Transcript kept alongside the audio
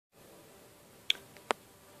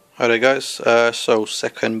Hi there guys, so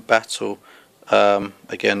second battle,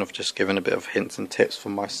 again I've just given a bit of hints and tips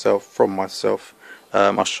from myself.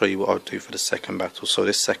 I'll show you what I'll do for the second battle. So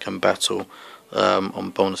this second battle, on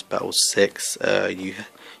bonus battle 6, you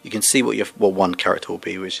can see what one character will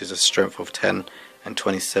be, which is a strength of 10 and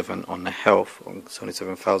 27 on the health, on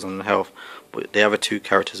 77,000 on the health, but the other two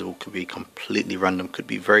characters could be completely random, could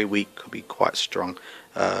be very weak, could be quite strong.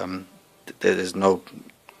 There's no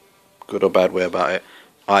good or bad way about it.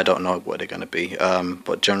 I don't know what they're going to be,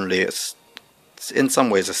 but generally it's in some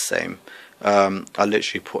ways the same. I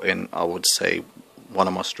literally put in, I would say, one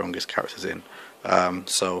of my strongest characters in.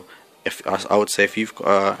 So if I would say if you've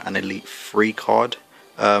got an elite 3 card,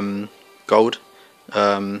 gold,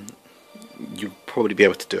 you'll probably be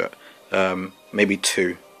able to do it. Maybe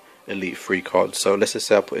 2 elite 3 cards. So let's just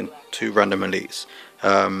say I put in 2 random elites.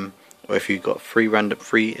 Or if you've got 3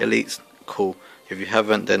 elites, cool. If you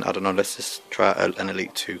haven't, then I don't know, let's just try an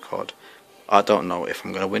elite 2 card. I don't know if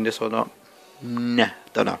I'm going to win this or not. Nah,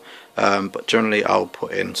 don't know. But generally I'll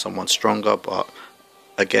put in someone stronger, but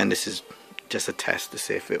again, this is just a test to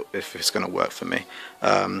see if it's going to work for me.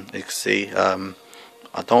 You can see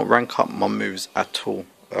I don't rank up my moves at all.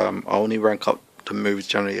 I only rank up the moves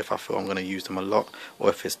generally if I feel I'm going to use them a lot, or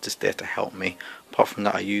if it's just there to help me. Apart from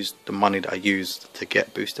that, I use the money that I use to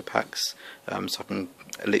get booster packs, so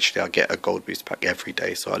I get a gold booster pack every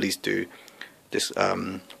day, so I at least do this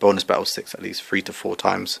bonus battle 6 at least 3 to 4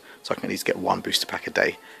 times, so I can at least get 1 booster pack a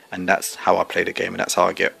day, and that's how I play the game, and that's how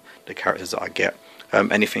I get the characters that I get.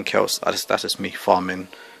 Anything else, that's just me farming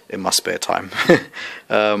in my spare time.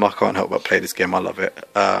 I can't help but play this game, I love it.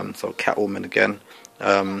 So Catwoman again,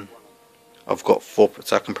 I've got 4,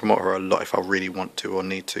 so I can promote her a lot if I really want to or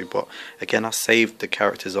need to, but again I saved the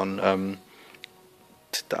characters on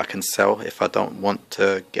that I can sell if I don't want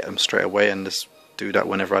to get them straight away, and just do that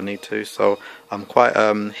whenever I need to. So I'm quite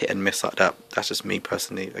hit and miss like that. That's just me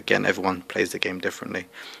personally. Again, everyone plays the game differently,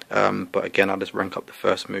 but again I just rank up the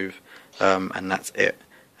first move, and that's it.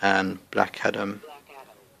 And Black Adam,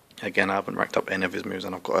 again I haven't ranked up any of his moves,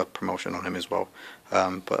 and I've got a promotion on him as well,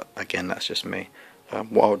 but again that's just me.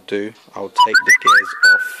 What I'll do, I'll take the gears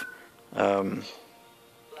off,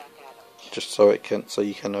 just so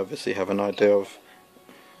you can obviously have an idea of.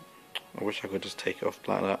 I wish I could just take it off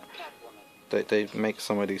like that. They make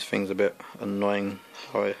some of these things a bit annoying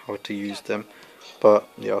how to use them, but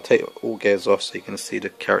yeah, I'll take all gears off so you can see the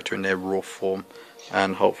character in their raw form,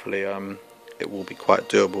 and hopefully it will be quite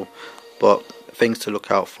doable. But things to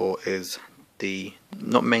look out for is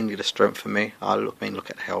not mainly the strength for me. I mainly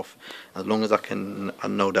look at health. As long as I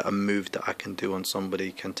know that a move that I can do on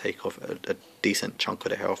somebody can take off a decent chunk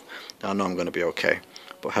of the health, then I know I'm going to be okay.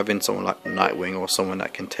 But having someone like Nightwing, or someone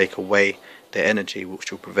that can take away their energy,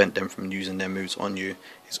 which will prevent them from using their moves on you,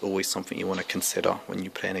 is always something you want to consider when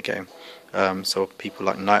you play in a game. So people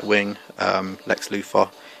like Nightwing, Lex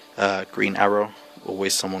Luthor, Green Arrow,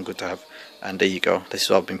 always someone good to have. And there you go, this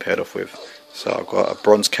is what I've been paired off with. So I've got a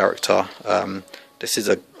bronze character. This is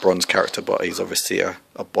a bronze character, but he's obviously a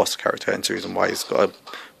boss character, and the reason why he's got a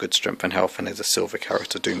good strength and health. And there's a silver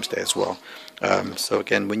character, Doomsday, as well. So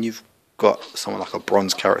again, when you've got someone like a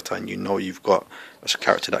bronze character, and you know you've got a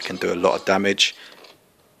character that can do a lot of damage,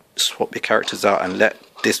 swap your characters out and let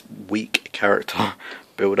this weak character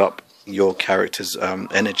build up your character's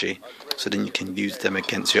energy, so then you can use them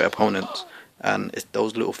against your opponents. And it's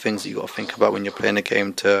those little things that you got to think about when you're playing a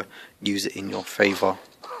game to use it in your favour.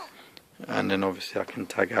 And then obviously I can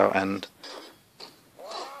tag out and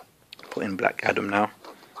put in Black Adam now,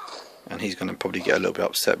 and he's going to probably get a little bit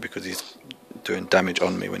upset because he's doing damage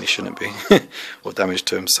on me when he shouldn't be, or damage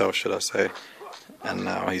to himself should I say. And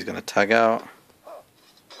now he's going to tag out,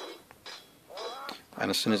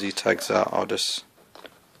 and as soon as he tags out I'll just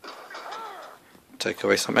take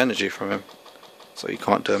away some energy from him, so he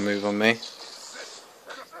can't do a move on me.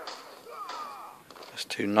 Let's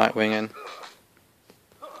do Nightwing in.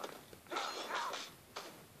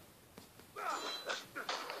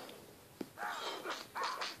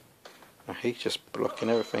 He's just blocking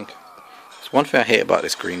everything. It's one thing I hate about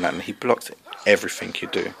this Green Lantern, he blocks everything you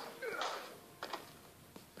do.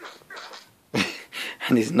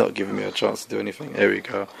 And he's not giving me a chance to do anything. There we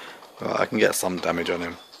go. Right, I can get some damage on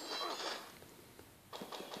him.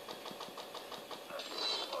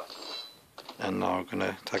 And now I'm going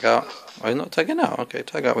to tag out. Oh, he's not tagging out. Okay,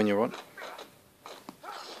 tag out when you're on.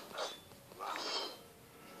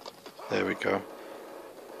 There we go.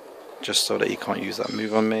 Just so that he can't use that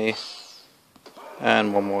move on me.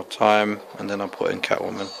 And one more time, and then I'll put in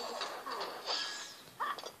Catwoman.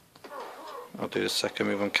 I'll do the second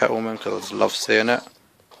move on Catwoman because I just love seeing it.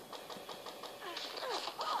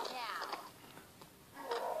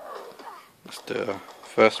 Let's do the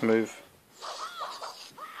first move.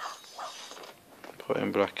 Put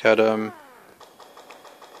in Black Adam.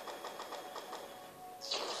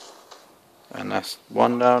 And that's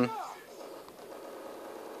 1 down.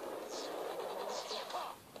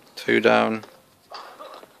 2 down.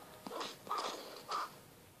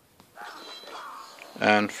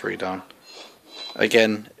 And 3 down.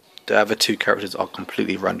 Again, the other 2 characters are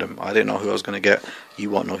completely random. I didn't know who I was going to get. You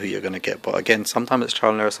won't know who you're going to get. But again, sometimes it's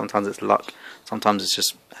trial and error, sometimes it's luck. Sometimes it's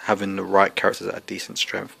just having the right characters at a decent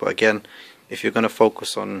strength. But again, if you're going to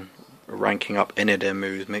focus on ranking up any of their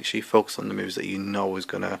moves, make sure you focus on the moves that you know is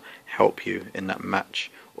going to help you in that match,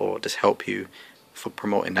 or just help you for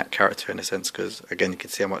promoting that character in a sense, because again you can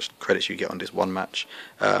see how much credits you get on this one match,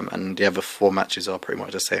 and the other 4 matches are pretty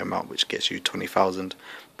much the same amount, which gets you 20,000.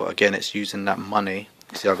 But again, it's using that money.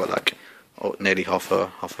 You see I got like nearly half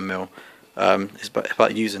a mil. It's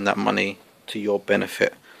about using that money to your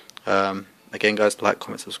benefit. Again guys, like,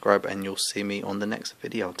 comment, subscribe, and you'll see me on the next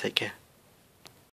video. Take care.